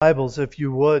Bibles, if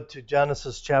you would, to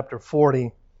Genesis chapter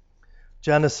 40.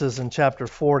 Genesis in chapter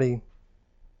 40.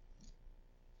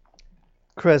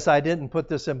 Chris, I didn't put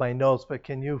this in my notes, but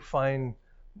can you find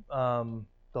the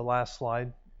last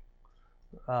slide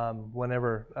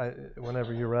whenever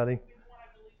you're ready?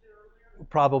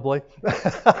 Probably.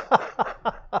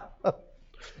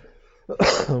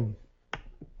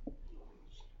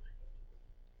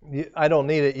 I don't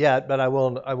need it yet, but I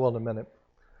will in a minute.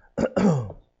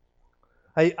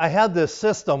 I had this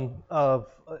system of,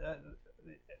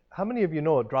 how many of you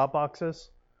know what Dropbox is?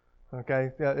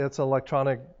 Okay, yeah, it's an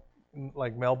electronic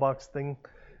like mailbox thing.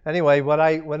 Anyway,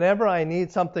 whenever I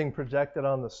need something projected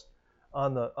on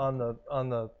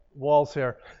the walls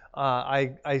here,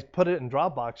 I put it in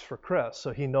Dropbox for Chris,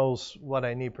 so he knows what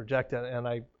I need projected, and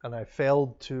I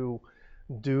failed to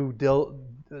do due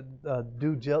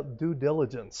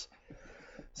diligence.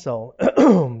 So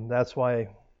that's why.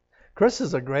 Chris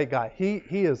is a great guy. He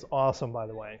is awesome, by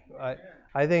the way.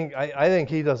 I think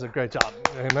he does a great job.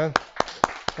 Amen.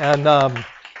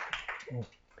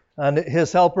 And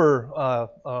his helper,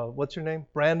 what's your name?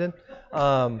 Brandon,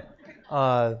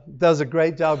 does a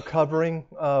great job covering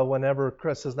whenever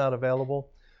Chris is not available.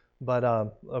 But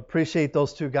appreciate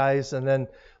those two guys. And then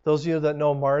those of you that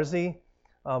know Marzi,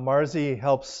 Marzi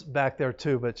helps back there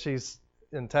too, but she's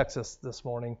in Texas this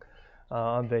morning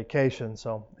on vacation.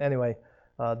 So anyway.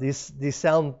 The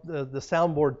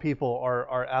soundboard people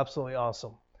are absolutely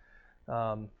awesome.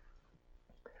 I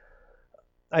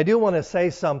do want to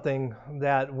say something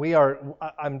that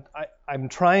I'm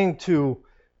trying to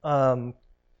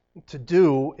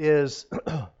do is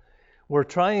we're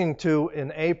trying to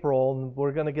in April, and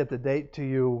we're going to get the date to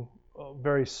you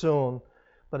very soon.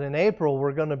 But in April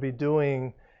we're going to be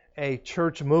doing a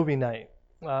church movie night.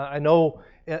 I know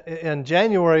in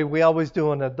January we always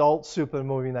do an adult super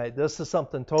movie night. This is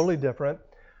something totally different.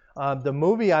 The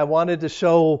movie I wanted to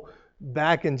show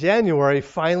back in January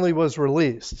finally was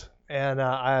released, and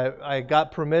I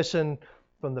got permission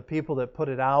from the people that put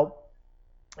it out,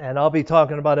 and I'll be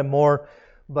talking about it more.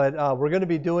 But we're going to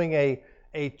be doing a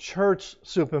church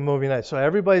super movie night, so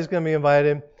everybody's going to be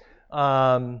invited,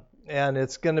 and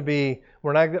it's going to be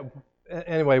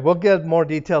anyway. We'll get more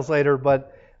details later,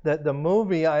 but. The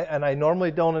movie, I normally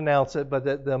don't announce it, but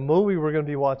the movie we're going to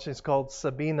be watching is called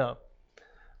Sabina.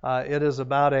 It is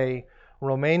about a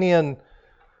Romanian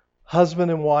husband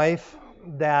and wife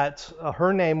that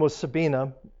her name was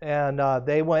Sabina, and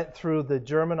they went through the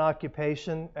German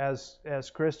occupation as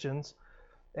Christians,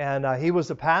 and he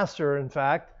was a pastor, in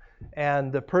fact,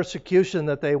 and the persecution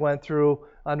that they went through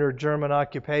under German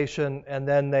occupation, and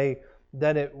then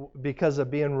because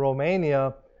of being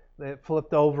Romania. It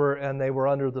flipped over and they were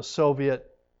under the Soviet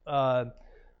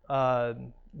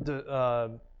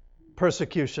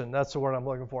persecution. That's the word I'm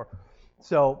looking for.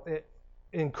 So,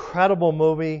 incredible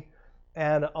movie,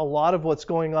 and a lot of what's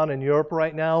going on in Europe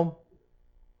right now.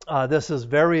 This is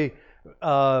very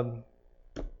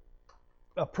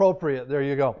appropriate. There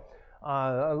you go.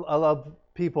 I love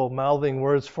people mouthing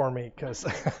words for me because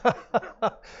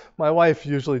my wife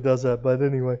usually does that. But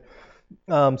anyway,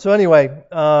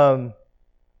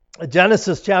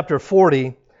 Genesis chapter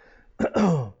 40.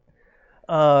 I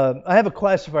have a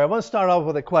question for you. I want to start off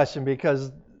with a question because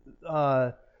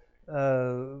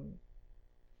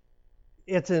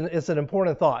it's an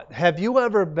important thought. Have you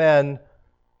ever been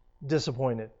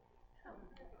disappointed?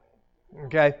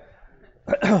 Okay.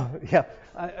 Yeah.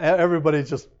 Everybody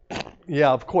just,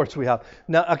 yeah, of course we have.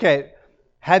 Now, okay.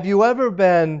 Have you ever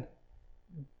been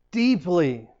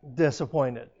deeply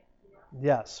disappointed?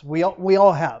 Yes, we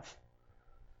all have.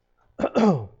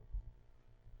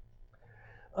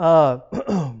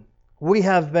 We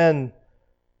have been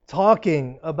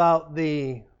talking about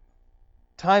the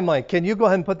timeline. Can you go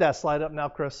ahead and put that slide up now,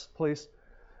 Chris, please?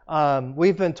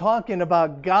 We've been talking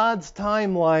about God's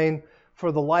timeline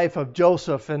for the life of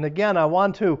Joseph. And again, I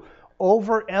want to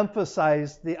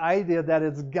overemphasize the idea that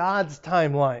it's God's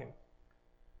timeline.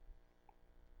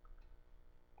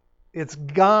 It's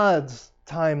God's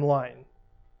timeline.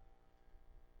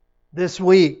 This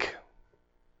week,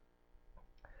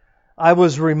 I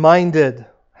was reminded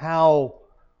how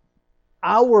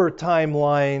our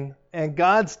timeline and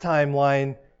God's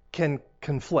timeline can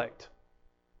conflict.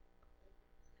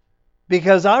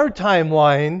 Because our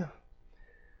timeline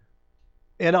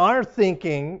and our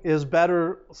thinking is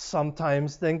better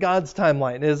sometimes than God's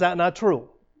timeline. Is that not true?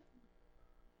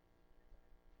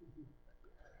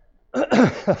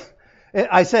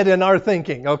 I said in our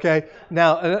thinking, okay?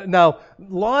 Now,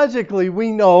 logically,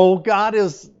 we know God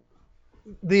is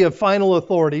the final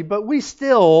authority, but we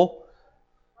still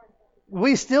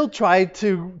try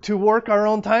to work our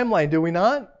own timeline, do we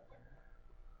not?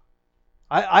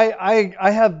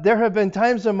 There have been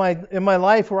times in my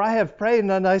life where I have prayed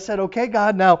and I said, okay,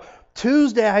 God, now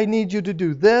Tuesday I need you to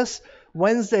do this,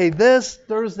 Wednesday this,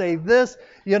 Thursday this,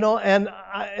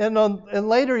 and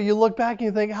later you look back and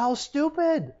you think, how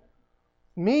stupid.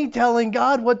 Me telling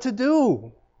God what to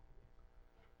do.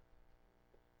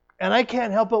 And I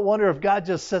can't help but wonder if God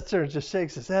just sits there and just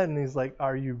shakes his head and he's like,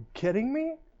 are you kidding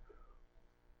me?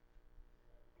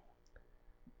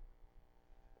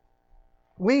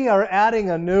 We are adding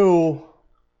a new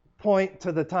point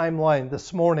to the timeline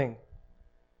this morning.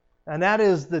 And that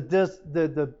is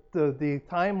the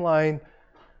timeline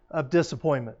of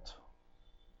disappointment.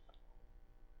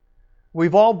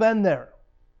 We've all been there.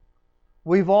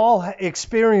 We've all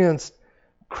experienced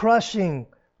crushing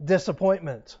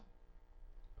disappointment.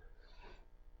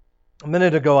 A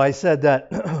minute ago I said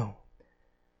that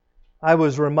I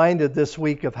was reminded this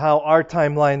week of how our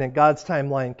timeline and God's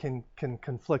timeline can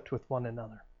conflict with one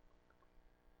another.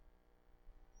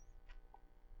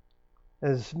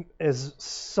 As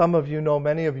some of you know,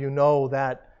 many of you know,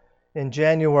 that in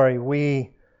January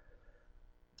we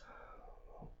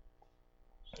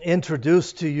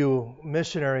introduced to you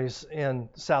missionaries in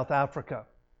South Africa,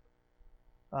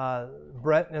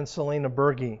 Brent and Selena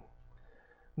Berge.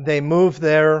 They moved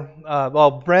there.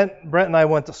 Brent and I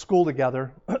went to school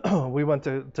together. We went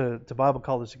to Bible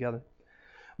college together.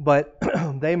 But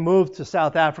they moved to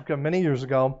South Africa many years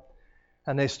ago,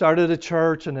 and they started a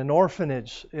church and an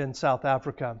orphanage in South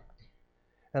Africa.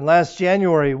 And last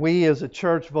January, we as a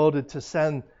church voted to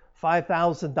send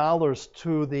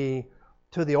 $5,000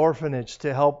 to the orphanage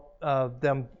to help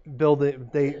them build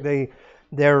it.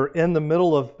 They're in the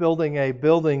middle of building a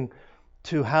building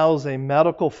to house a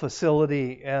medical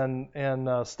facility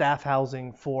and staff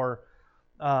housing for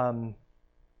the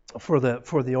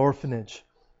orphanage.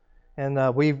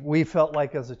 And we felt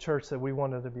like as a church that we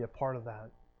wanted to be a part of that.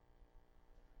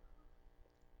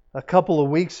 A couple of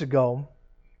weeks ago,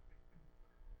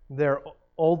 their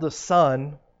oldest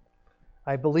son,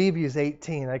 I believe he's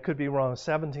 18. I could be wrong,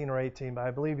 17 or 18, but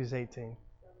I believe he's 18.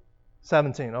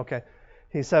 17, okay.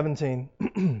 He's 17.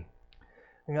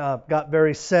 Got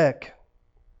very sick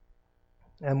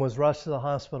and was rushed to the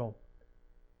hospital.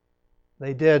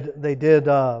 They did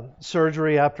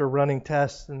surgery after running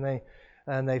tests, and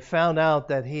they found out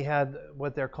that he had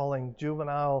what they're calling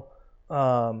juvenile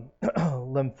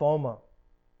lymphoma.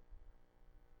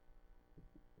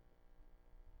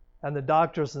 And the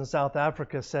doctors in South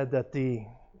Africa said that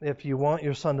if you want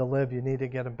your son to live, you need to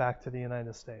get him back to the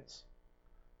United States.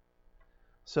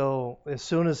 So as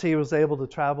soon as he was able to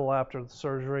travel after the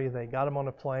surgery, they got him on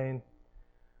a plane.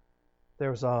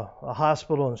 There was a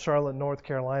hospital in Charlotte, North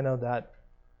Carolina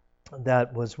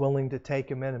that was willing to take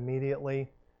him in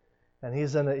immediately. And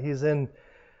he's in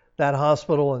that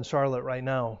hospital in Charlotte right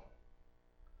now.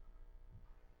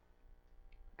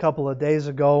 A couple of days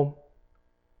ago,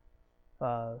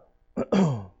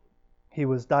 he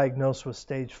was diagnosed with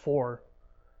stage 4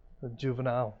 of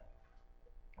juvenile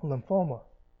lymphoma.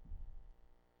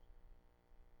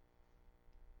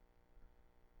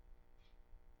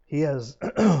 He had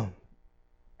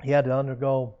to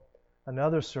undergo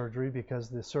another surgery because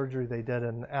the surgery they did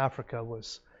in Africa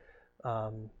was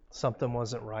something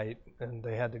wasn't right, and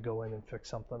they had to go in and fix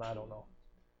something. I don't know.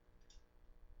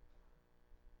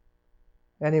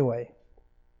 Anyway,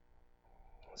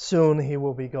 soon he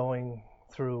will be going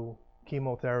through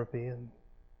chemotherapy and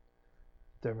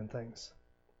different things.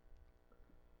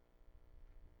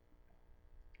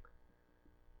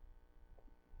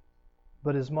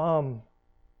 But his mom,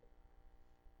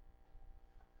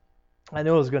 I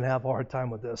knew I was going to have a hard time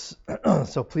with this,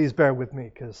 so please bear with me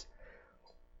because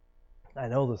I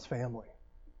know this family.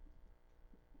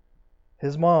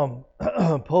 His mom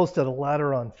posted a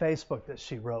letter on Facebook that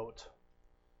she wrote.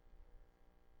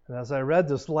 And as I read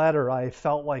this letter, I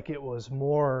felt like it was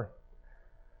more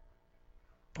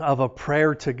of a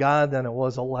prayer to God than it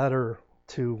was a letter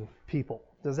to people.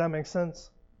 Does that make sense?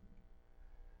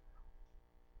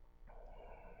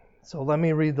 So let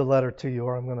me read the letter to you,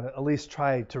 or I'm going to at least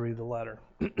try to read the letter.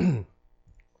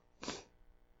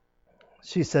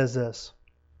 She says this.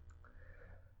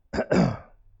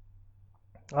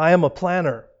 I am a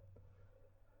planner.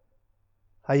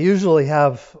 I usually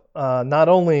have not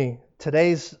only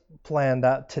today planned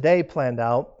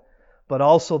out, but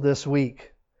also this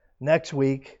week, next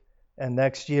week, and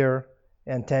next year,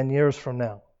 and 10 years from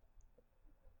now.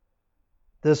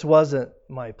 This wasn't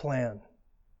my plan.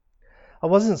 I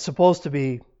wasn't supposed to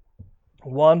be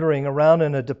wandering around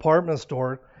in a department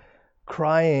store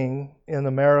crying in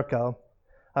America.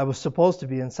 I was supposed to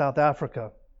be in South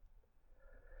Africa.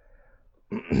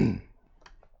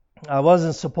 I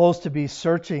wasn't supposed to be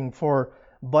searching for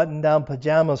button-down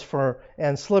pajamas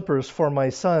and slippers for my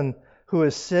son who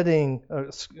is starting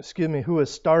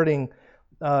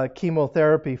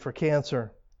chemotherapy for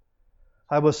cancer.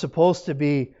 I was supposed to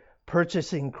be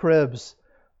purchasing cribs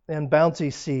and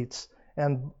bouncy seats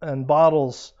and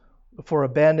bottles for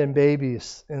abandoned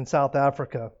babies in South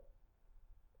Africa.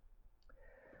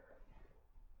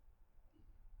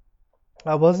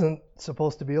 I wasn't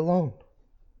supposed to be alone.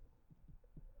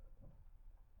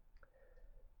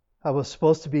 I was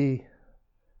supposed to be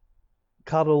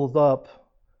cuddled up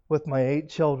with my 8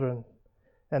 children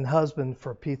and husband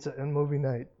for pizza and movie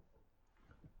night.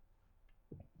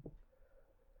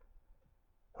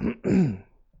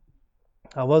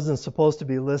 I wasn't supposed to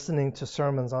be listening to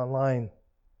sermons online.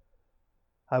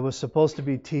 I was supposed to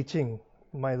be teaching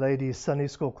my ladies' Sunday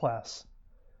school class,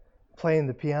 playing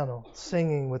the piano,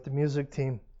 singing with the music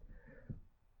team,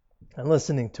 and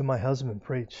listening to my husband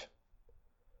preach.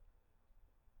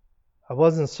 I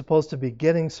wasn't supposed to be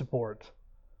getting support.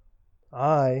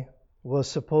 I was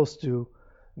supposed to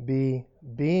be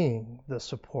being the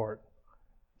support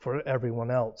for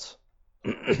everyone else.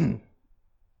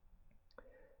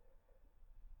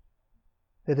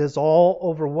 It is all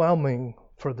overwhelming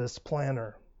for this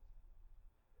planner.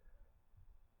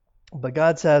 But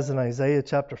God says in Isaiah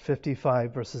chapter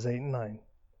 55, verses 8 and 9,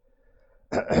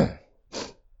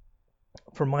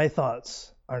 "For my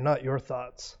thoughts are not your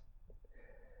thoughts,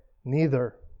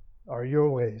 neither are your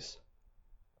ways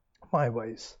my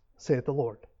ways, saith the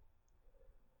Lord.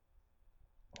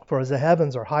 For as the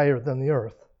heavens are higher than the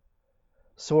earth,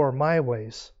 so are my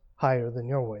ways higher than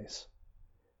your ways,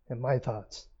 and my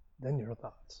thoughts than your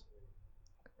thoughts."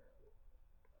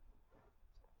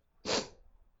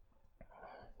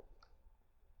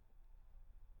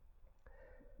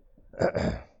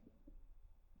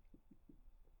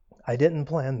 I didn't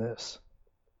plan this,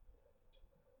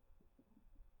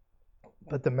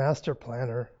 but the master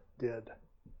planner did.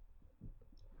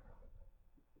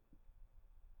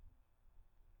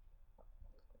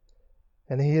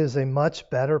 And he is a much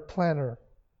better planner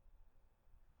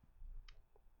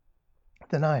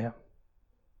than I am.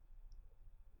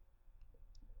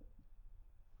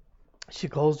 She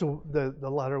closed the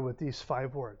letter with these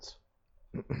 5 words.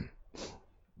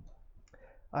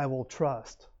 I will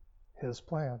trust his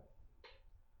plan.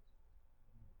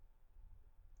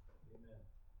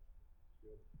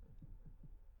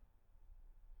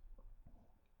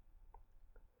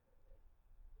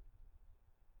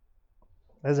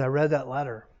 As I read that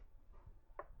letter,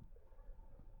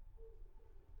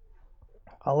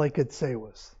 all I could say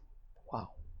was, wow.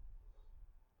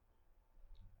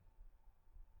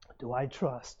 Do I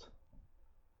trust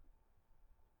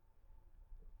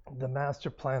the master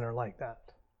planner like that?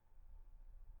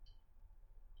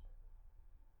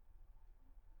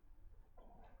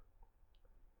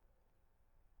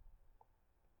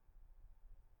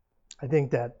 I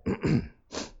think that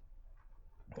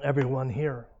everyone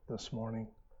here this morning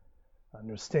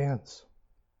understands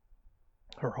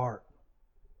her heart.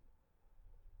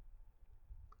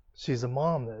 She's a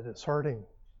mom that is hurting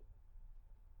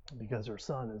because her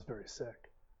son is very sick.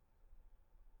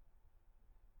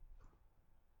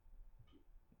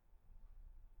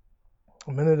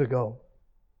 A minute ago,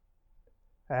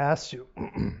 I asked you,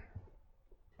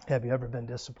 have you ever been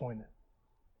disappointed?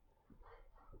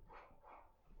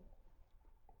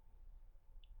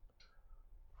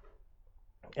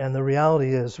 And the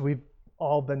reality is we've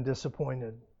all been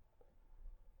disappointed.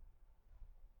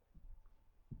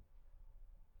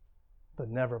 But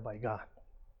never by God.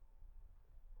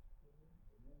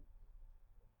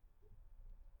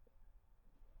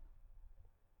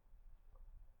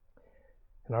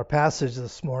 In our passage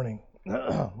this morning,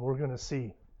 we're going to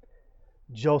see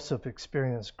Joseph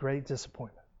experience great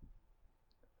disappointment.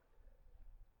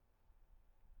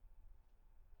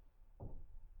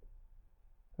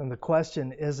 And the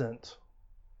question isn't,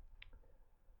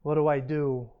 what do I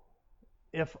do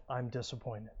if I'm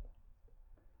disappointed?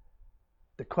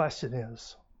 The question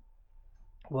is,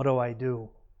 what do I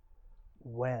do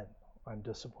when I'm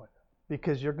disappointed?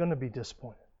 Because you're going to be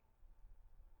disappointed.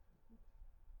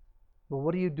 But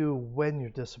what do you do when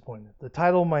you're disappointed? The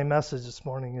title of my message this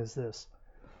morning is this: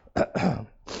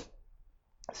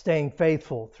 Staying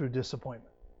Faithful Through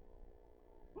Disappointment.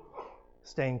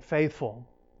 Staying faithful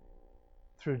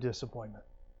through disappointment.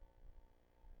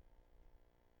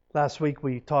 Last week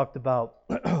we talked about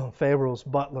Pharaoh's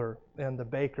butler and the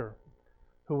baker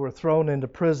who were thrown into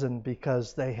prison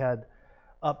because they had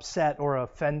upset or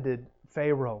offended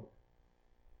Pharaoh.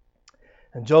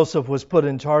 And Joseph was put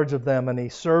in charge of them and he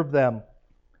served them.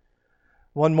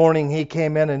 One morning he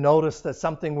came in and noticed that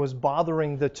something was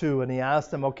bothering the two and he asked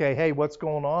them, okay, hey, what's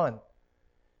going on?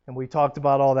 And we talked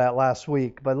about all that last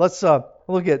week. But let's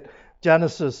look at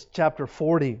Genesis chapter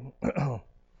 40. And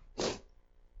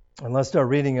let's start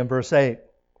reading in verse 8.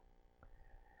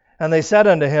 And they said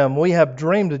unto him, We have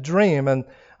dreamed a dream, and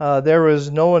there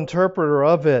is no interpreter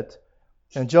of it.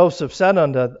 And Joseph said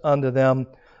unto them,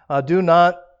 Do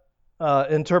not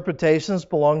interpretations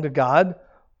belong to God?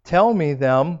 Tell me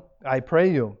them, I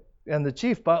pray you. And the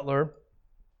chief butler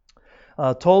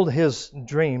told his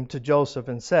dream to Joseph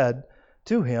and said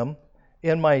to him,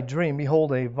 In my dream,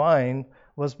 behold, a vine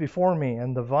was before me,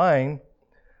 and the vine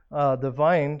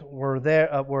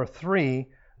were three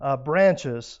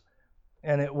branches,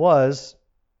 and it was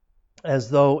as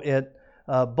though it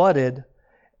budded,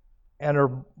 and her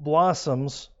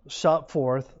blossoms shot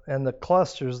forth, and the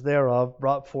clusters thereof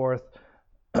brought forth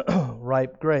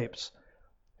ripe grapes.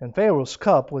 And Pharaoh's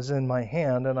cup was in my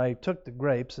hand, and I took the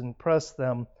grapes and pressed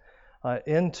them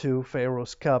into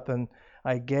Pharaoh's cup, and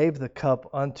I gave the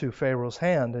cup unto Pharaoh's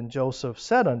hand. And Joseph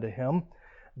said unto him,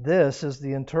 This is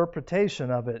the interpretation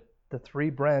of it. The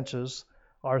three branches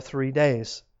are 3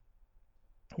 days.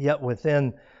 Yet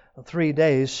within 3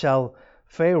 days shall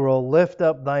Pharaoh lift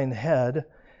up thine head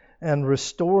and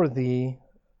restore thee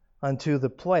unto the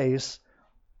place,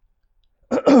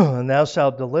 and thou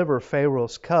shalt deliver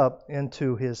Pharaoh's cup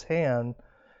into his hand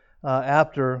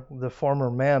after the former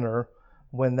manner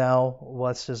when thou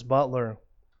wast his butler.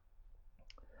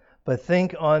 But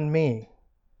think on me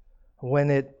when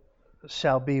it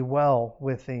shall be well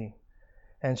with thee,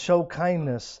 and show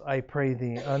kindness, I pray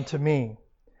thee, unto me,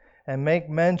 and make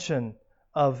mention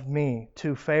of me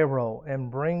to Pharaoh, and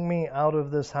bring me out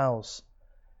of this house.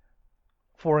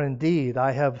 For indeed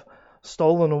I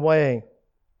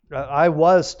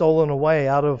was stolen away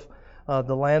out of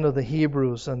the land of the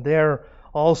Hebrews, and there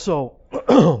also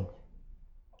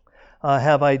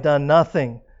have I done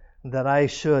nothing that I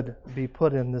should be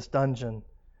put in this dungeon.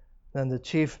 Then the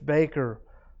chief baker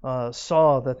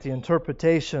saw that the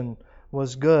interpretation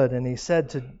was good, and he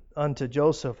said unto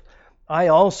Joseph, I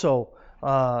also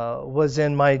was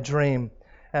in my dream,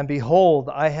 and behold,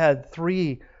 I had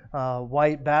 3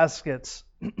 white baskets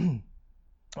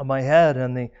on my head,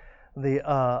 and the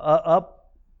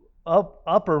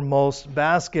uppermost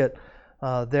basket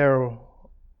there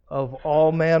of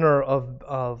all manner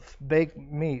of baked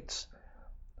meats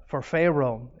for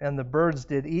Pharaoh, and the birds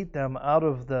did eat them out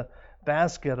of the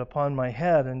basket upon my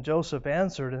head. And Joseph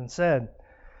answered and said,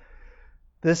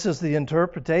 This is the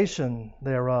interpretation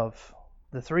thereof.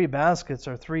 The 3 baskets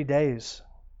are 3 days.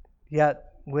 Yet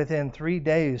within 3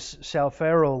 days shall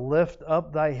Pharaoh lift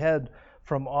up thy head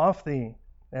from off thee,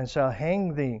 and shall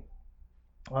hang thee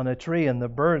on a tree, and the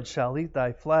birds shall eat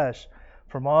thy flesh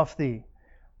from off thee.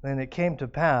 And it came to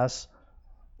pass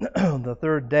the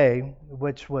 3rd day,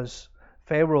 which was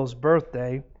Pharaoh's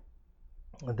birthday,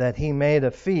 that he made a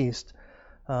feast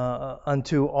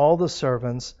unto all the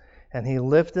servants, and he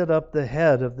lifted up the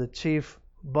head of the chief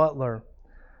butler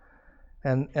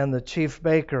and the chief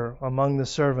baker among the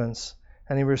servants.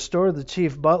 And he restored the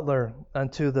chief butler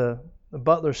unto the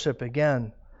butlership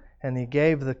again, and he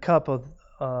gave the cup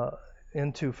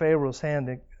into Pharaoh's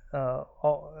hand,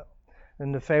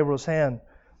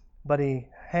 but he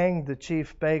hanged the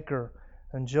chief baker,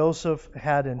 and Joseph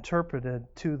had interpreted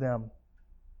to them.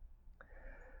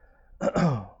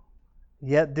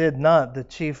 Yet did not the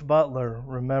chief butler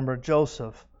remember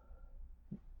Joseph,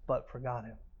 but forgot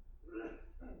him.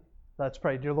 Let's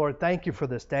pray. Dear Lord, thank you for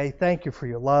this day. Thank you for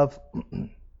your love. And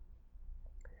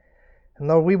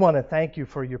Lord, we want to thank you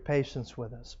for your patience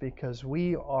with us, because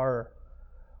we are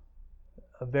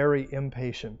a very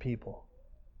impatient people.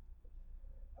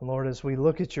 And Lord, as we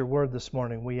look at your word this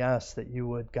morning, we ask that you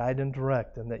would guide and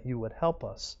direct, and that you would help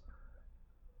us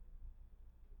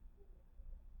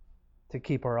to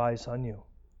keep our eyes on you.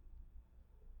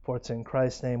 For it's in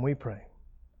Christ's name we pray.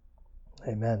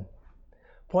 Amen.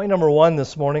 Point number 1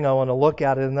 this morning I want to look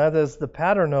at it, and that is the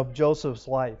pattern of Joseph's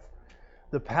life.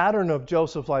 The pattern of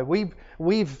Joseph's life.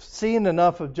 We've seen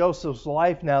enough of Joseph's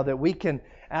life now that we can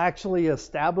actually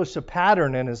establish a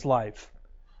pattern in his life.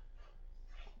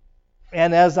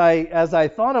 And as I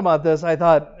thought about this, I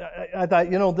thought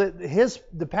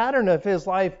the pattern of his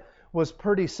life was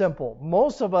pretty simple.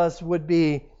 Most of us would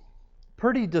be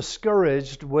pretty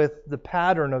discouraged with the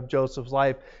pattern of Joseph's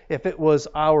life if it was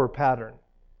our pattern.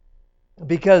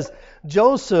 Because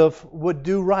Joseph would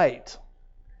do right.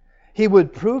 He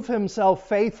would prove himself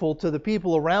faithful to the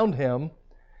people around him,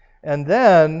 and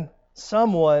then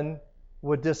someone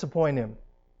would disappoint him.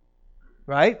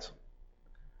 Right?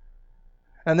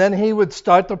 And then he would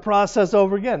start the process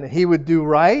over again. He would do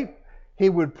right, he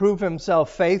would prove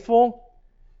himself faithful,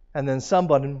 and then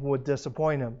someone would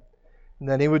disappoint him. And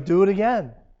then he would do it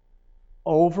again.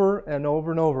 over and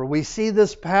over and over. We see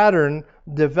this pattern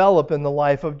develop in the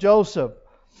life of Joseph.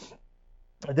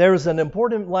 There's an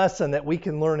important lesson that we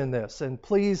can learn in this, and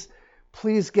please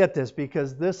get this,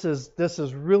 because this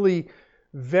is really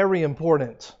very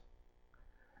important.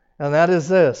 And that is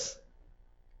this: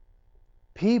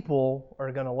 people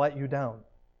are going to let you down.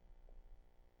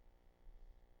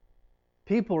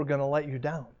 People are going to let you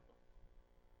down.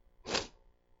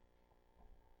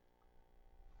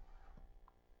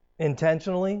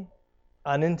 Intentionally,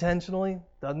 unintentionally,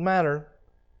 doesn't matter.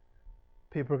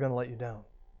 People are going to let you down.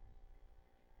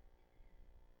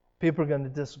 People are going to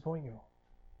disappoint you.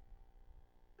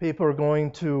 People are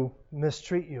going to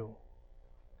mistreat you.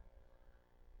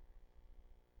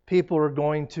 People are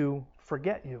going to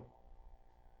forget you.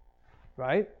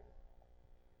 Right?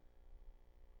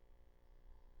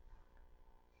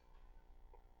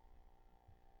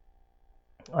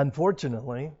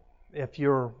 Unfortunately, if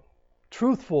you're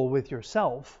truthful with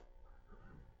yourself,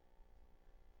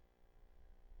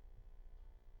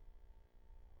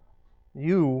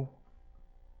 you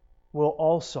will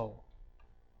also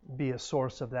be a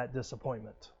source of that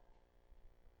disappointment.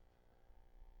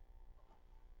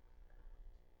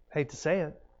 Hate to say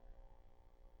it,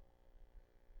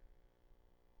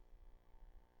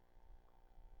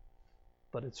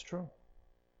 but it's true.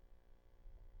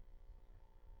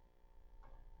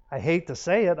 I hate to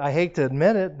say it, I hate to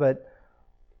admit it, but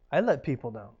I let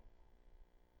people down.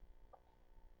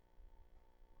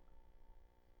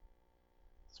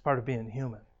 It's part of being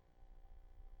human.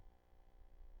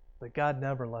 But God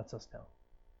never lets us down.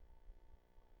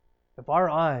 If our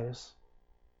eyes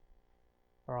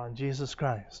are on Jesus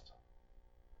Christ,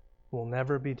 we'll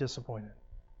never be disappointed.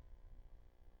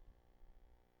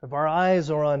 If our eyes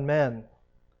are on men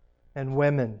and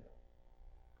women,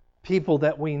 people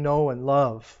that we know and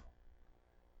love,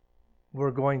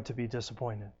 we're going to be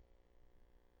disappointed.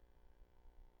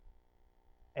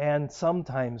 And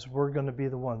sometimes we're going to be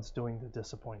the ones doing the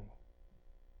disappointing.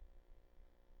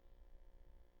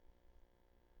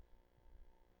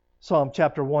 Psalm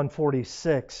chapter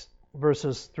 146,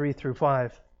 verses 3 through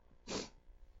 5.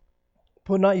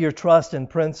 Put not your trust in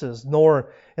princes,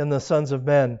 nor in the sons of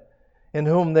men, in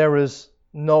whom there is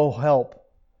no help.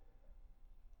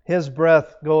 His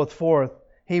breath goeth forth,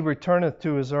 he returneth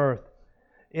to his earth.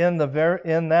 In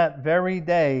that very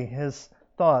day his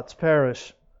thoughts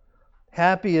perish.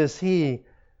 Happy is he,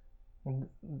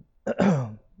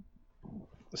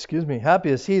 happy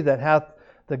is he that hath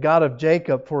the God of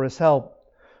Jacob for his help,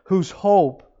 whose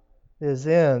hope is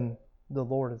in the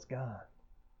Lord his God.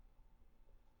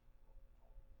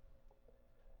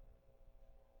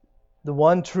 The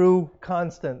one true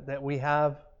constant that we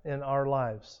have in our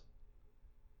lives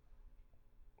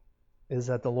is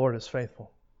that the Lord is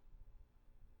faithful.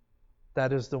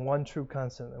 That is the one true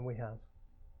constant that we have.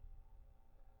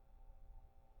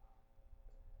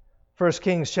 1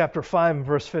 Kings chapter 5 and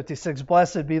verse 56.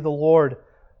 Blessed be the Lord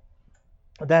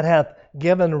that hath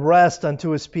given rest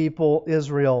unto his people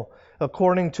Israel,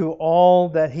 according to all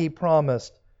that he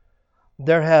promised.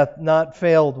 There hath not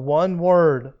failed one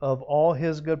word of all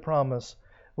his good promise,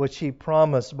 which he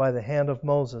promised by the hand of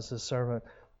Moses his servant.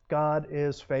 God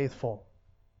is faithful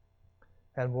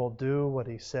and will do what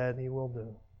he said he will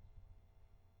do.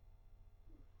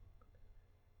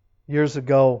 Years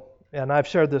ago, and I've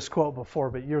shared this quote before,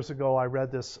 but years ago I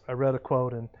read a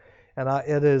quote, and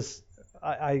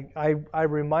I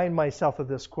remind myself of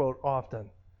this quote often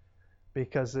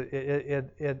because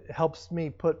it helps me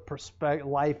put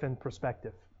life in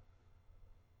perspective.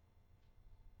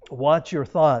 Watch your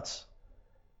thoughts,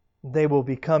 they will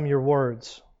become your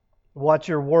words. Watch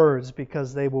your words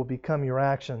because they will become your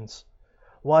actions.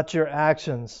 Watch your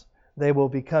actions, they will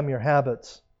become your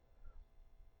habits.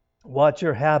 Watch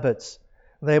your habits,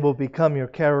 they will become your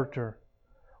character.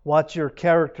 Watch your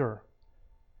character,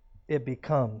 it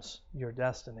becomes your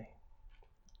destiny.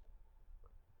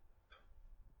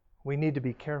 We need to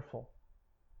be careful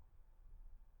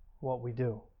what we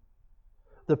do.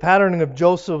 The patterning of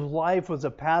Joseph's life was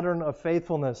a pattern of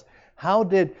faithfulness. How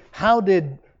did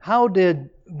the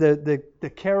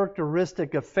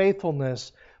characteristic of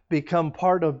faithfulness become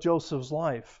part of Joseph's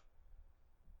life?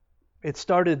 It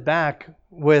started back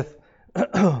with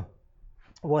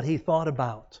what he thought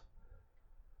about.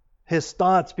 His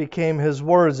thoughts became his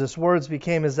words. His words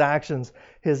became his actions.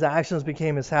 His actions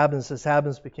became his habits. His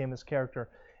habits became his character.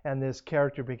 And this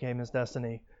character became his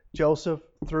destiny. Joseph,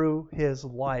 through his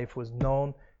life, was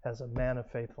known as a man of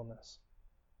faithfulness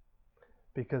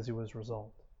because he was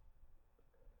resolved.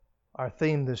 Our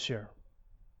theme this year,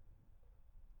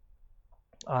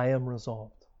 I am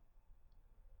resolved.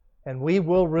 And we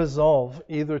will resolve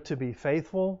either to be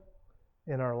faithful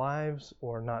in our lives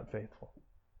or not faithful.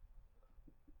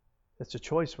 It's a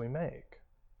choice we make.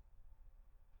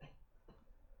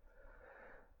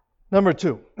 Number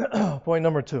two, point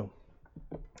number two,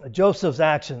 Joseph's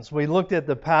actions. We looked at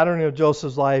the pattern of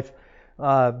Joseph's life,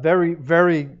 very,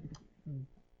 very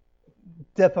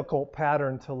difficult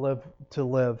pattern to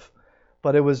live,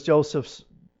 but it was Joseph's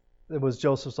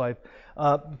life.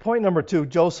 Point number two,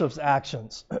 Joseph's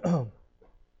actions.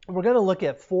 We're going to look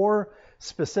at four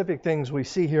specific things we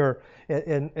see here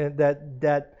in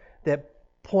that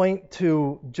point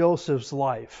to Joseph's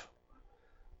life,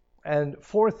 and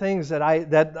four things that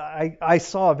I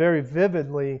saw very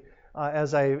vividly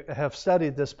as I have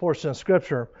studied this portion of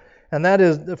Scripture, and that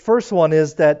is, the first one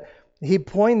is that he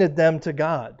pointed them to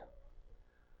God.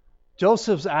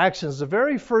 Joseph's actions, the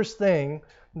very first thing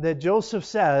that Joseph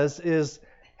says is,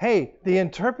 hey, the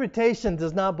interpretation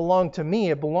does not belong to me,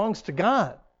 it belongs to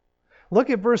God. Look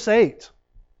at verse 8.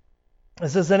 It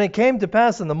says, and it came to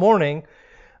pass in the morning,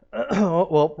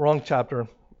 well, wrong chapter,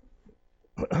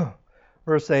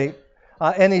 verse 8,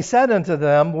 and he said unto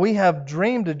them, we have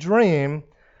dreamed a dream,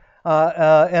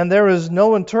 and there is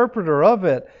no interpreter of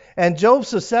it. And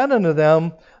Joseph said unto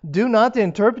them, do not the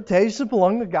interpretations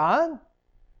belong to God?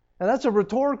 And that's a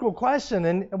rhetorical question.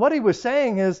 And what he was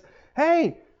saying is,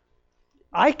 hey,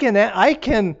 I can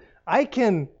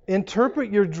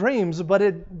interpret your dreams, but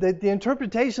the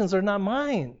interpretations are not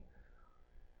mine.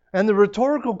 And the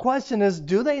rhetorical question is,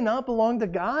 do they not belong to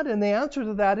God? And the answer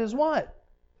to that is what?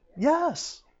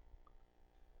 Yes.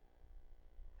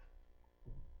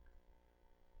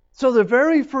 So the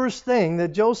very first thing that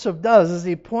Joseph does is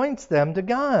he points them to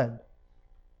God.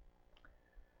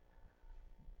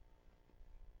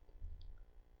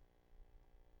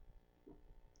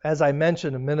 As I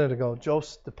mentioned a minute ago,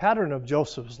 the pattern of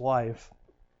Joseph's life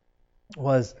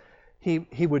was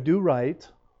he would do right.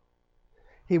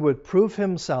 He would prove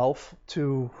himself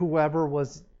to whoever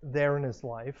was there in his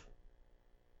life,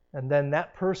 and then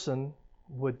that person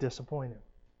would disappoint him.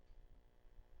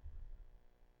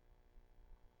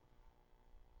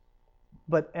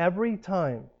 But every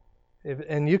time,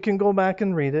 and you can go back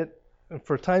and read it, and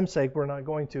for time's sake we're not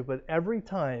going to, but every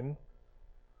time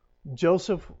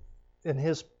Joseph,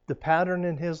 the pattern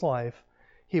in his life,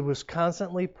 he was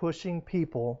constantly pushing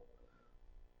people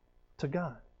to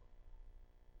God.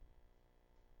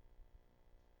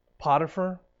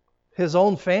 Potiphar, his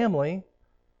own family,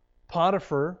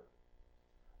 Potiphar,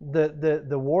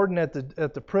 the warden at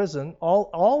the prison,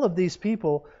 all of these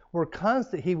people were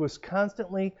constant. He was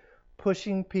constantly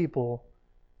pushing people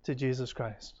to Jesus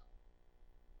Christ.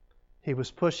 He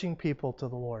was pushing people to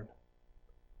the Lord.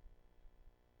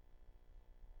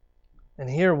 And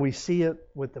here we see it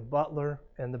with the butler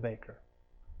and the baker.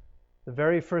 The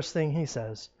very first thing he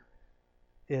says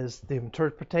is, the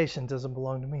interpretation doesn't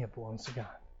belong to me, it belongs to God.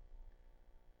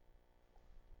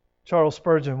 Charles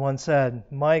Spurgeon once said,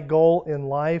 my goal in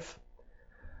life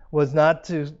was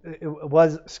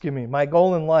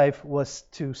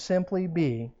to simply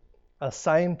be a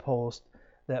signpost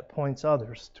that points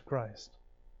others to Christ.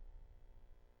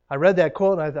 I read that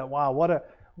quote and I thought, wow,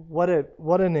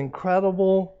 what an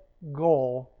incredible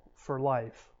goal for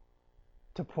life,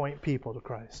 to point people to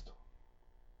Christ.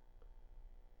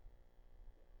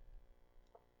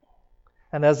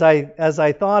 And as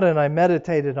I thought and I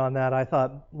meditated on that, I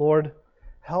thought, Lord,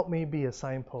 help me be a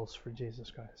signpost for Jesus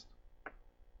Christ.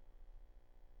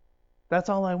 That's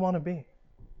all I want to be.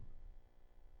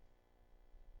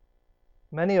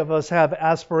 Many of us have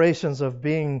aspirations of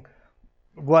being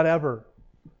whatever.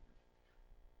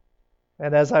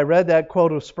 And as I read that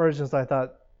quote of Spurgeon's, I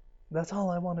thought, that's all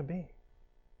I want to be,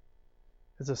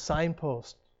 is a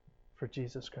signpost for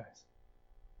Jesus Christ.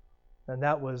 And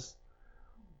that was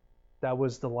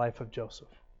the life of Joseph.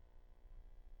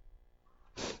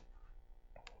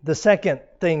 The second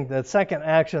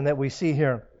action that we see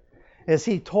here is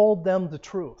he told them the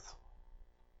truth.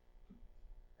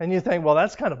 And you think, well,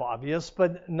 that's kind of obvious,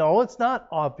 but no, it's not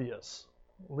obvious.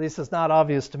 At least it's not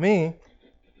obvious to me.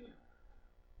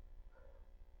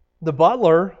 The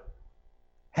butler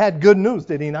had good news,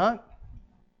 did he not?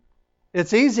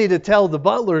 It's easy to tell the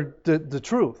butler the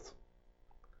truth.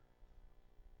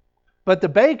 But the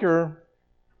baker,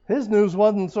 his news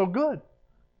wasn't so good,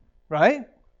 right?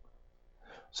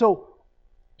 So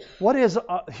what is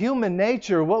human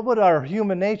nature? What would our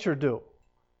human nature do?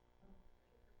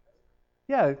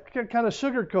 Yeah, kind of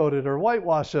sugarcoat it or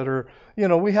whitewash it, or,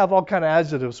 we have all kind of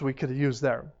adjectives we could use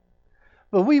there.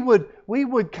 But we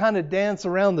would kind of dance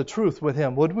around the truth with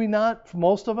him, would we not?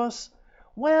 Most of us.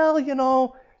 Well,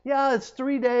 yeah, it's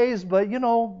 3 days, but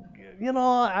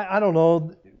I don't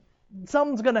know.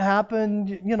 something's going to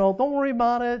happen. Don't worry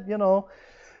about it.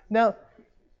 Now,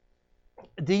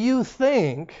 do you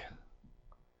think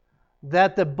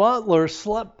that the butler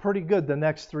slept pretty good the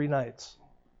next 3 nights?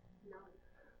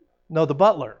 No, the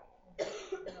butler.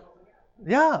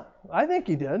 Yeah, I think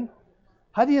he did.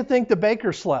 How do you think the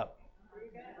baker slept?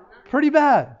 Pretty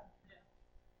bad.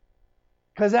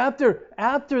 Because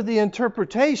after the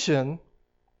interpretation,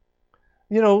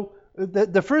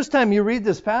 the first time you read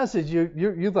this passage,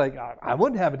 you're like, I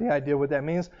wouldn't have any idea what that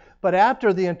means. But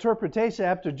after the interpretation,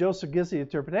 after Joseph gives the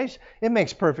interpretation, it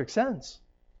makes perfect sense.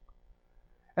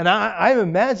 And I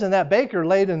imagine that baker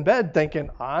laid in bed thinking,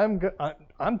 I'm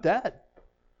dead.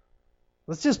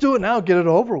 Let's just do it now, get it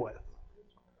over with.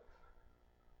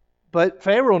 But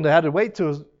Pharaoh had to wait till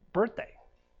his birthday.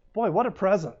 Boy, what a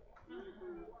present.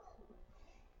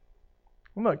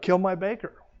 I'm going to kill my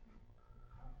baker.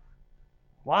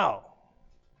 Wow.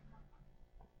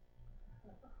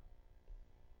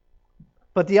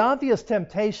 But the obvious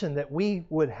temptation that we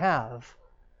would have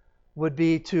would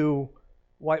be to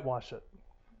whitewash it,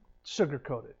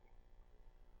 sugarcoat it.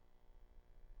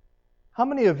 How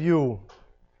many of you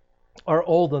are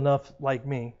old enough, like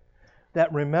me,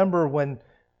 that remember when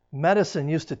medicine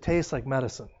used to taste like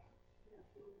medicine?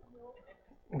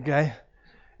 Okay?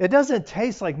 It doesn't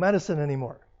taste like medicine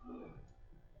anymore.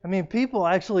 I mean,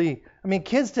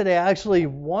 kids today actually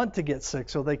want to get sick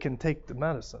so they can take the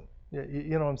medicine.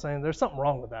 You know what I'm saying? There's something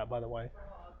wrong with that, by the way.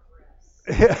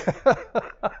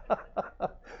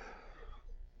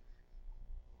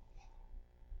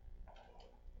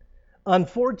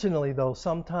 Unfortunately, though,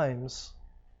 sometimes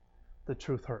the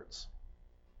truth hurts.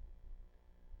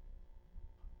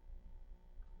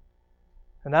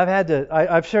 And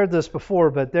I've shared this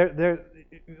before, but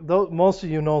most of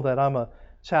you know that I'm a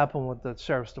chaplain with the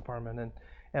sheriff's department,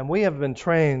 and we have been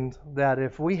trained that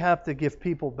if we have to give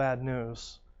people bad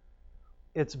news,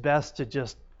 it's best to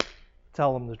just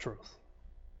tell them the truth.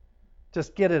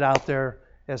 Just get it out there.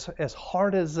 As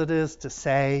hard as it is to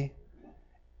say,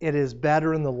 it is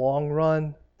better in the long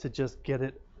run to just get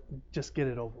it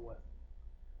over with.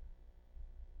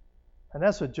 And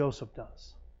that's what Joseph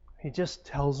does. He just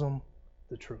tells them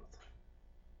the truth.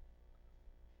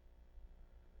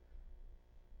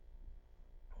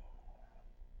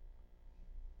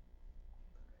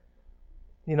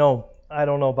 I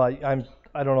don't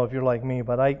know if you're like me,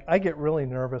 but I get really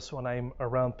nervous when I'm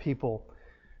around people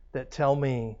that tell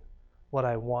me what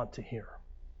I want to hear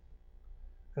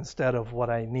instead of what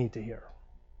I need to hear.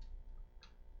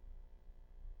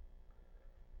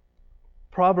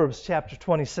 Proverbs chapter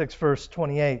 26, verse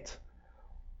 28.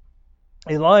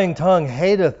 A lying tongue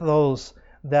hateth those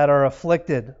that are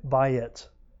afflicted by it,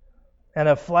 and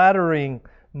a flattering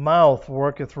mouth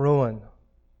worketh ruin.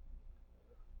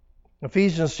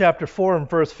 Ephesians chapter 4 and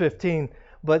verse 15.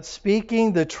 But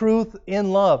speaking the truth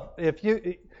in love.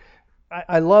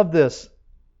 I love this.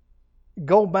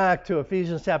 Go back to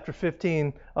Ephesians chapter 4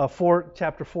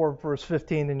 verse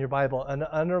 15 in your Bible and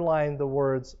underline the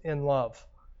words in love.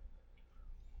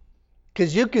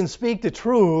 Because you can speak the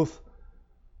truth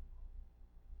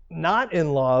not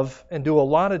in love and do a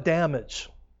lot of damage.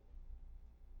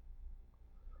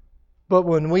 But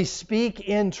when we speak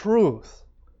in truth,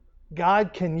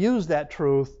 God can use that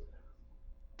truth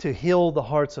to heal the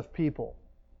hearts of people.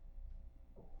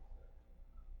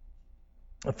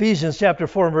 Ephesians chapter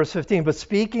 4 and verse 15. But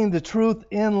speaking the truth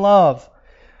in love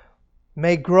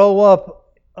may grow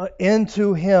up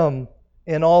into Him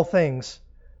in all things,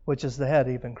 which is the head,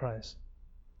 even Christ.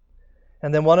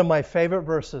 And then one of my favorite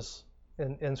verses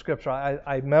in Scripture.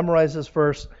 I memorized this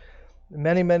verse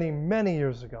many, many, many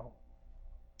years ago.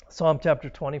 Psalm chapter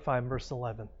 25, verse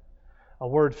 11. A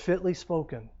word fitly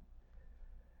spoken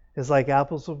is like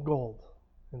apples of gold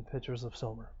in pitchers of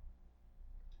silver.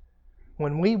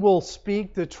 When we will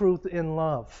speak the truth in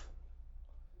love,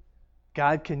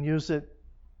 God can use it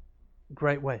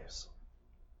great ways.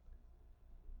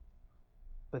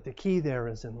 But the key there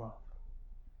is in love.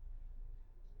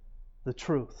 The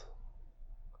truth.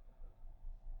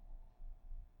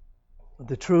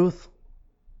 The truth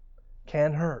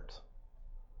can hurt,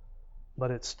 but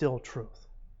it's still truth.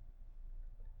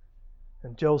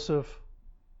 And Joseph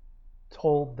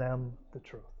told them the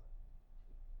truth.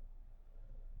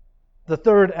 The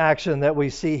third action that we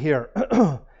see here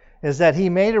is that he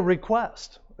made a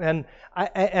request. And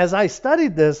as I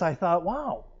studied this, I thought,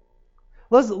 wow.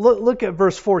 Let's look at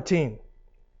verse 14.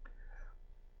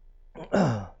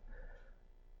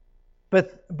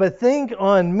 But think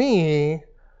on me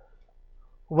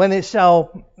when it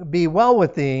shall be well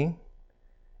with thee,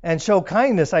 and show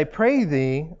kindness, I pray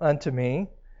thee, unto me,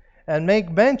 and make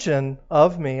mention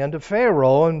of me unto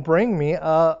Pharaoh and bring me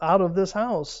out of this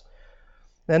house.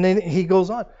 And then he goes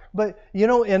on. But you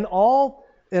know, in all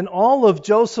of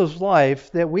Joseph's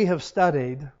life that we have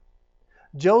studied,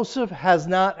 Joseph has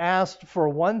not asked for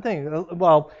one thing.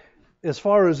 Well, as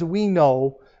far as we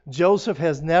know, Joseph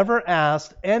has never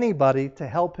asked anybody to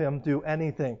help him do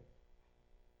anything.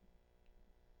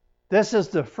 This is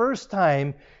the first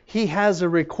time he has a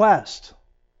request.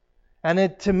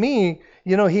 And to me,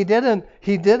 you know, he didn't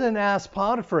ask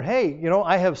Potiphar, hey, you know,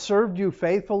 I have served you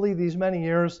faithfully these many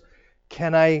years.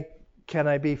 Can I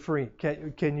be free?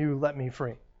 Can you let me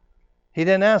free? He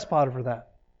didn't ask Potiphar that.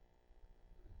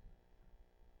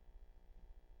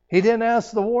 He didn't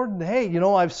ask the warden, hey, you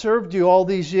know, I've served you all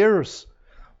these years.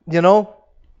 You know,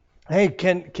 hey,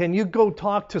 can you go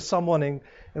talk to someone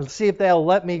and see if they'll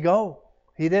let me go?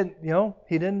 He didn't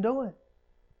do it.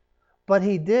 But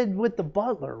he did with the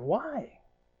butler. Why?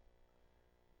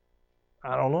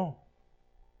 I don't know.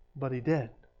 But he did.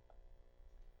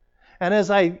 And as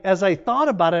I thought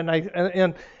about it,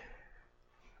 and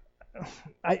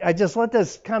I just let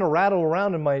this kind of rattle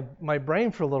around in my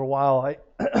brain for a little while.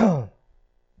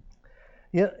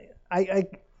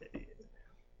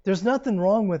 There's nothing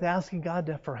wrong with asking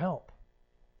God for help.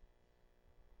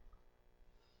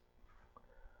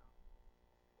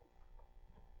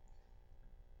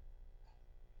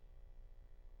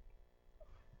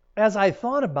 As I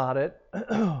thought about it,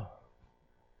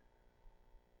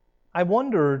 I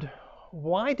wondered,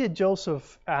 why did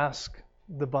Joseph ask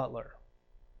the butler?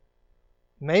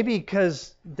 Maybe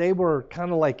because they were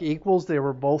kind of like equals. They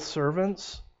were both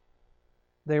servants.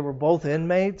 They were both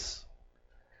inmates.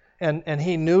 And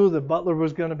he knew the butler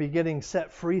was going to be getting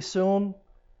set free soon.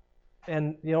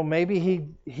 And, you know, maybe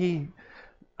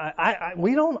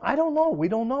we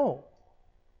don't know.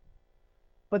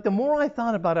 But the more I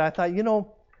thought about it, I thought, you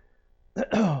know,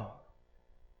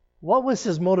 what was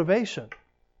his motivation?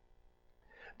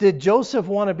 Did Joseph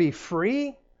want to be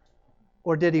free,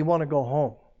 or did he want to go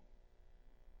home?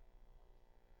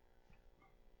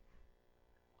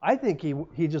 I think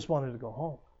he just wanted to go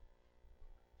home.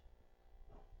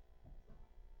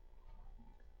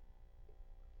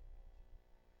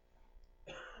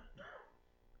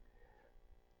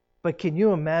 But can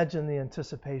you imagine the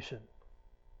anticipation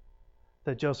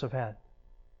that Joseph had?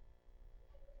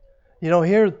 You know,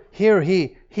 here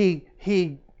he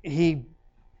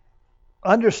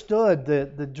understood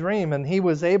the dream, and he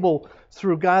was able,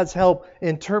 through God's help,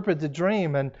 interpret the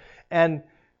dream. And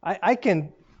I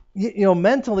can, you know,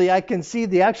 mentally I can see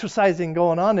the exercising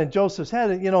going on in Joseph's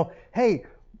head. You know, hey,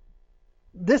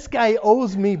 this guy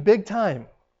owes me big time.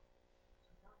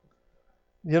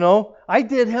 You know, I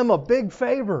did him a big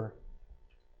favor.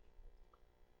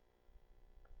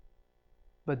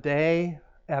 But day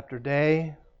after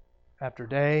day after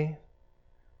day,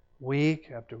 week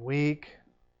after week,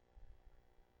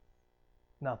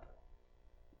 nothing.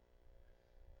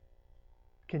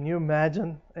 Can you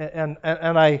imagine? And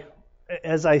I,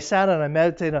 as I sat and I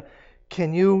meditated,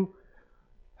 can you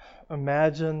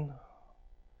imagine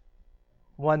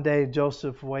one day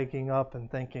Joseph waking up and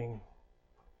thinking,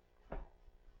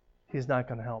 he's not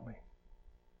going to help me?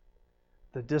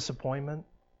 The disappointment,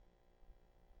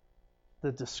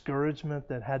 the discouragement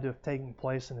that had to have taken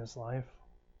place in his life.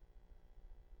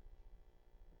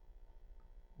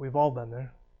 We've all been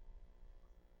there.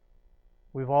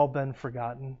 We've all been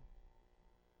forgotten.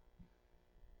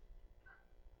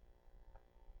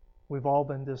 We've all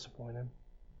been disappointed.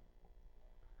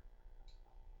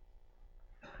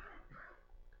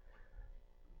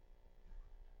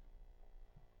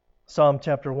 Psalm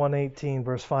chapter 118,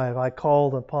 verse 5. I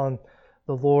called upon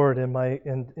the Lord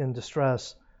in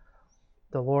distress.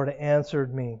 The Lord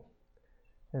answered me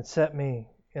and set me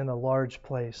in a large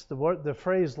place. The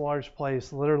phrase large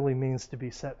place literally means to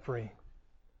be set free.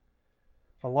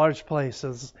 A large place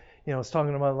is, you know, it's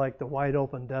talking about like the wide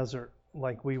open desert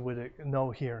like we would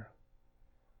know here.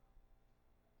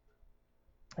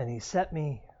 And he set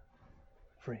me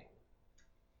free.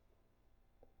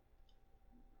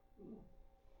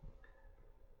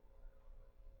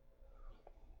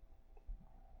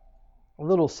 A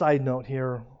little side note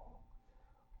here,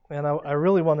 and I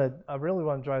really want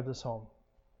to drive this home.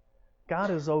 God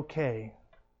is okay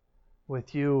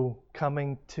with you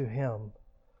coming to Him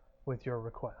with your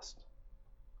request.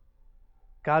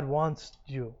 God wants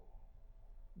you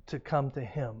to come to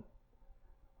Him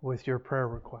with your prayer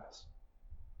request.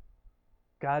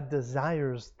 God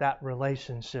desires that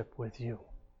relationship with you.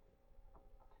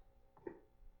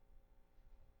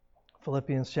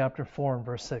 Philippians chapter 4 and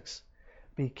verse 6.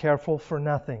 Be careful for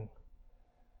nothing,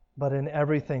 but in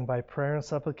everything by prayer and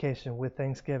supplication with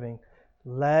thanksgiving,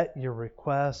 Let your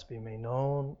requests be made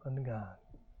known unto God.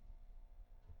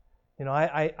 You know,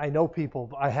 I know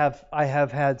people. I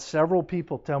have had several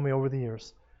people tell me over the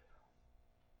years,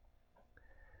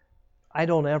 I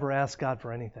don't ever ask God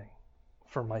for anything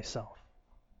for myself.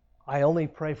 I only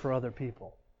pray for other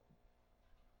people.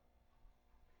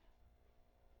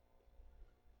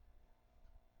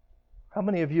 How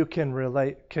many of you can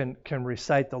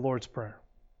recite the Lord's Prayer?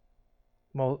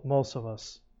 Most of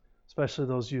us, especially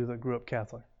those of you that grew up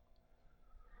Catholic.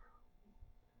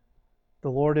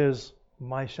 The Lord is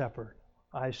my shepherd,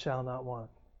 I shall not want.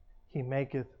 He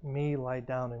maketh me lie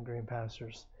down in green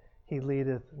pastures. He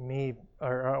leadeth me,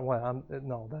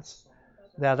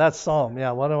 that's Psalm.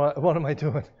 Yeah, what am I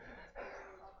doing?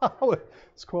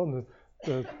 It's quoting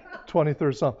the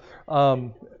 23rd Psalm.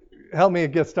 Help me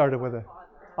get started with it.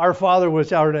 Our Father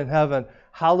which art in heaven,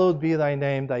 hallowed be thy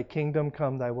name. Thy kingdom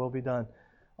come, thy will be done,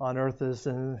 on earth as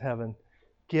in heaven.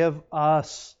 Give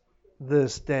us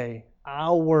this day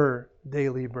our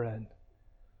daily bread.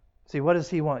 See, what does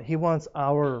he want? He wants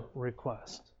our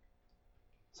request.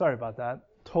 Sorry about that.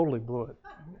 Totally blew it.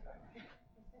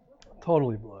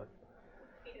 Totally blew it.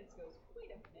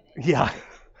 Yeah.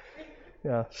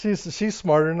 Yeah. She's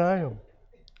smarter than I am.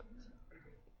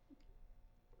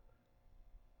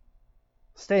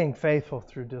 Staying faithful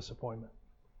through disappointment.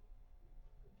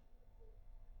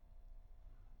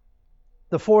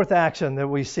 The fourth action that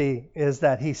we see is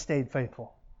that he stayed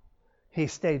faithful. He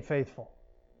stayed faithful.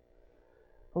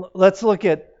 Let's look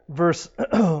at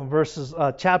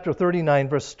chapter 39,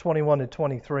 verses 21 to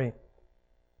 23.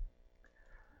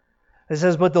 It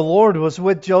says, "But the Lord was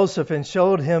with Joseph and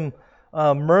showed him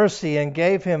mercy and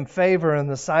gave him favor in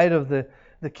the sight of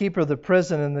the keeper of the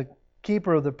prison. And the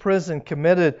keeper of the prison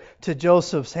committed to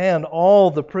Joseph's hand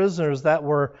all the prisoners that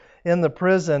were in the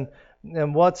prison,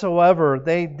 and whatsoever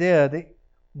they did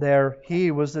there,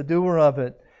 he was the doer of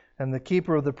it. And the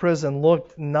keeper of the prison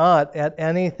looked not at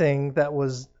anything that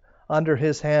was under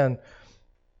his hand,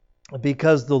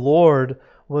 because the Lord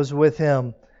was with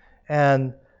him.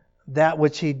 And that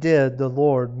which he did, the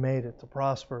Lord made it to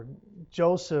prosper."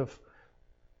 Joseph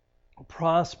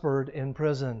prospered in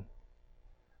prison.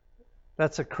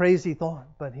 That's a crazy thought,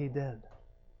 but he did.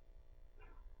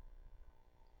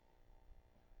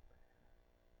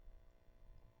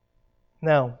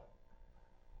 Now,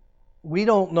 we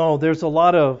don't know. There's a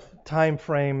lot of time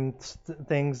frame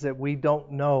things that we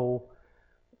don't know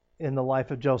in the life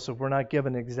of Joseph. We're not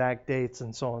given exact dates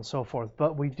and so on and so forth.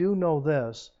 But we do know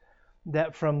this,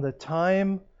 that from the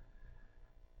time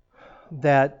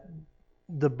that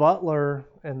the butler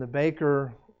and the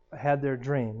baker had their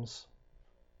dreams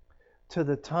to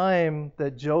the time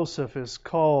that Joseph is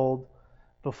called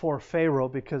before Pharaoh,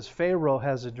 because Pharaoh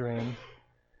has a dream,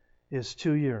 is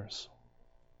 2 years.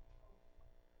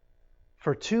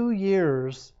 For 2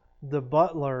 years, the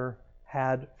butler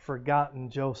had forgotten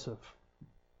Joseph.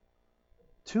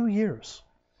 2 years.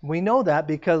 We know that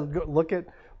because look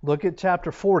at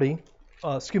chapter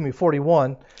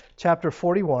 41, chapter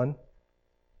 41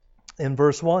 in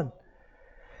verse 1.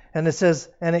 And it says,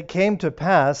 "And it came to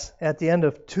pass at the end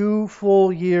of 2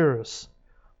 full years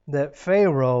that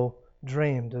Pharaoh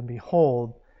dreamed, and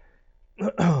behold,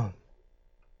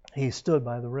 he stood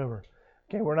by the river."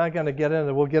 Okay, we're not going to get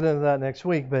into, we'll get into that next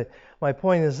week, but my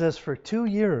point is this: for 2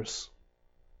 years,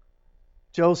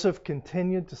 Joseph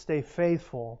continued to stay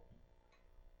faithful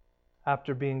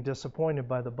after being disappointed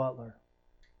by the butler.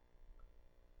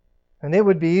 And it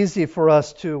would be easy for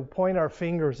us to point our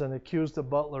fingers and accuse the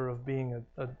butler of being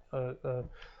a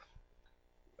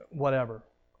whatever.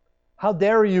 How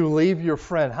dare you leave your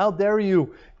friend? How dare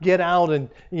you get out and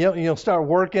start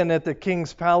working at the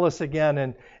king's palace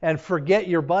again and forget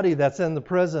your buddy that's in the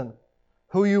prison,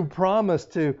 who you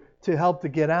promised to help to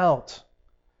get out?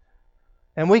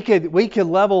 And we could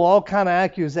level all kind of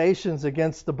accusations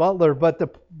against the butler, but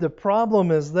the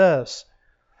problem is this: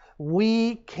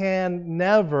 we can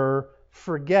never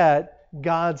forget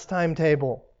God's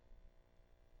timetable.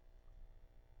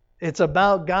 It's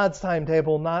about God's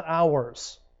timetable, not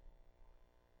ours.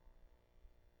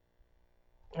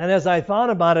 And as I thought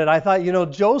about it, I thought,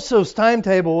 Joseph's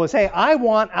timetable was, hey, I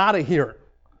want out of here.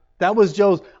 That was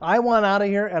Joseph. I want out of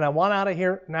here, and I want out of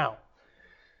here now.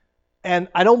 And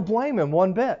I don't blame him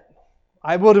one bit.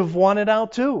 I would have wanted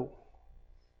out too.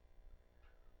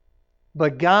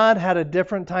 But God had a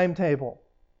different timetable.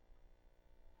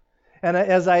 And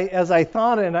as I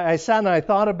thought, and I sat and I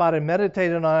thought about it,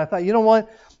 meditated on it, I thought, you know what?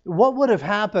 What would have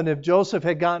happened if Joseph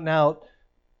had gotten out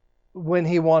when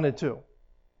he wanted to?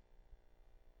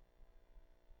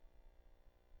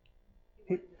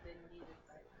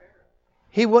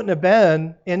 He wouldn't have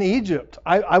been in Egypt.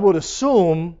 I would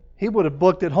assume he would have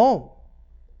booked it home.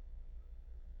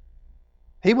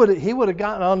 He would have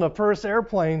gotten on the first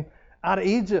airplane out of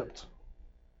Egypt.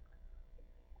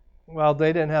 Well,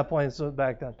 they didn't have planes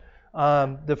back then.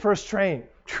 The first train,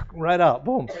 right out,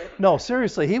 boom. No,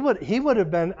 seriously, he would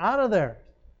have been out of there.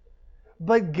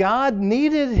 But God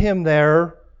needed him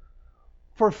there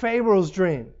for Pharaoh's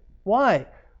dream. Why?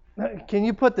 Can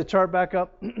you put the chart back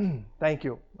up? Thank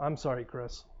you. I'm sorry,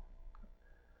 Chris.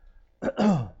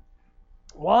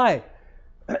 Why?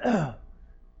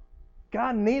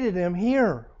 God needed him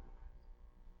here.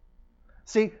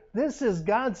 See, this is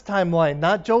God's timeline,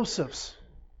 not Joseph's.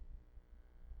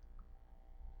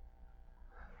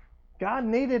 God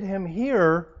needed him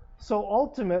here so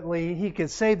ultimately he could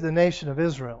save the nation of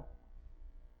Israel.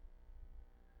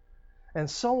 And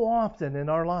so often in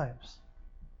our lives,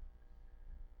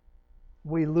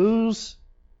 we lose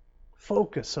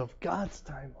focus of God's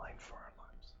timeline for our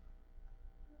lives.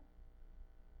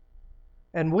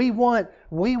 And we want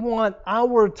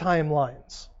our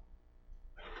timelines.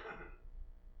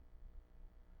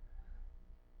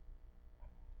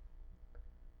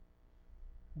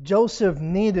 Joseph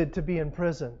needed to be in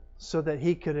prison so that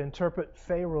he could interpret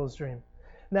Pharaoh's dream.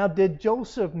 Now, did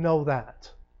Joseph know that?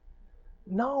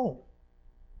 No.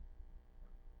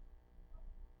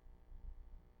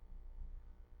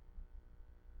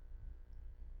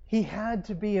 He had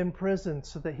to be in prison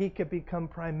so that he could become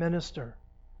prime minister,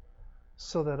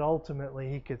 so that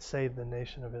ultimately he could save the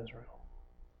nation of Israel.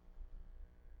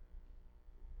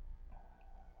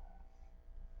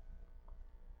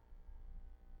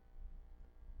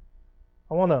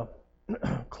 I want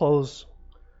to close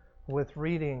with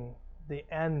reading the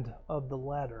end of the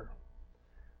letter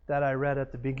that I read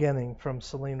at the beginning from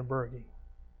Selena Berge.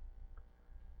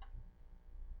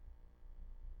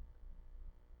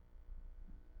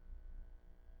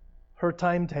 Her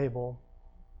timetable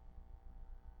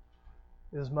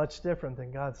is much different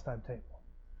than God's timetable.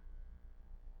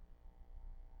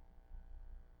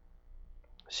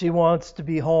 She wants to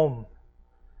be home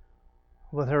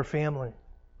with her family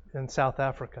in South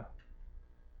Africa.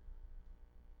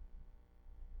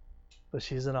 But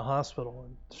she's in a hospital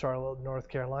in Charlotte, North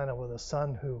Carolina with a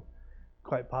son who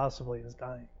quite possibly is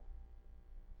dying.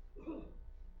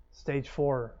 Stage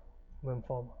 4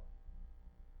 lymphoma.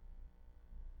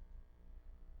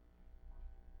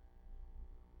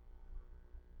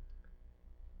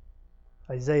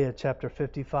 Isaiah chapter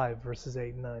 55, verses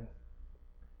 8 and 9.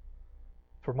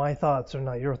 For my thoughts are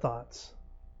not your thoughts,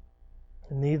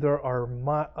 and neither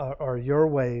are your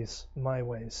ways my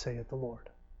ways, saith the Lord.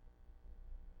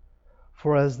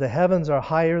 For as the heavens are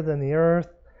higher than the earth,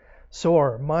 so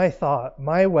are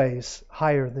my ways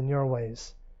higher than your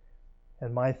ways,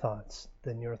 and my thoughts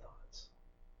than your thoughts.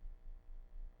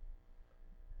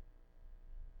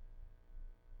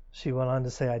 She went on to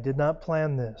say, I did not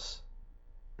plan this,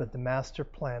 but the master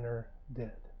planner did.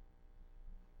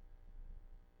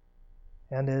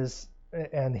 And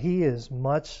he is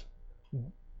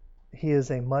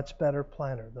a much better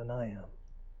planner than I am.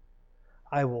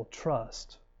 I will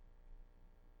trust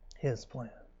his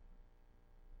plan.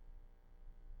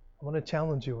 I want to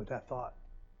challenge you with that thought.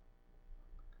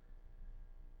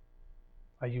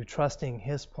 Are you trusting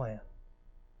his plan?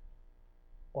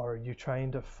 Or are you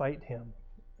trying to fight him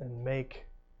and make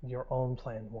your own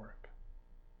plan work?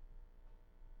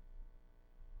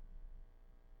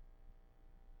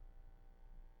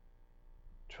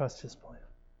 Trust his plan.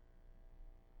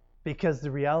 Because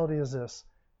the reality is this,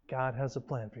 God has a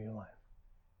plan for your life.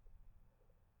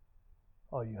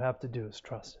 All you have to do is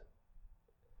trust him.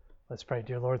 Let's pray.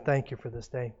 Dear Lord, thank you for this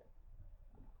day.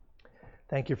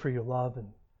 Thank you for your love and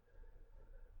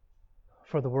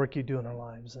for the work you do in our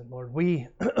lives. And Lord, we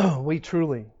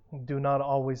truly do not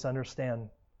always understand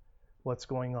what's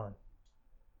going on.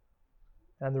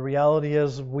 And the reality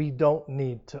is we don't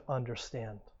need to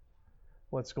understand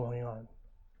what's going on.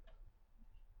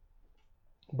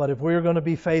 But if we're going to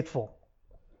be faithful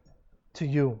to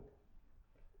you,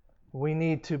 we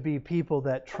need to be people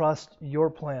that trust your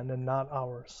plan and not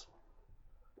ours.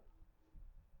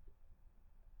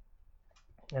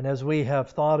 And as we have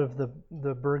thought of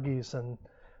the Berges and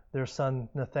their son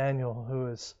Nathaniel, who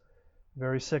is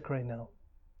very sick right now.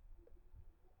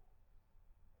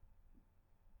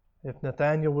 If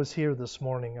Nathaniel was here this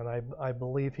morning, and I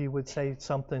believe he would say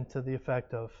something to the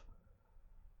effect of,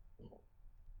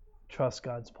 trust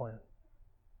God's plan.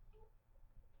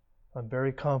 I'm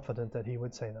very confident that he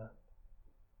would say that.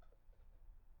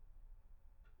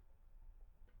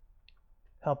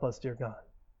 Help us, dear God,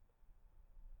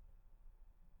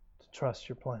 to trust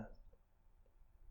your plan.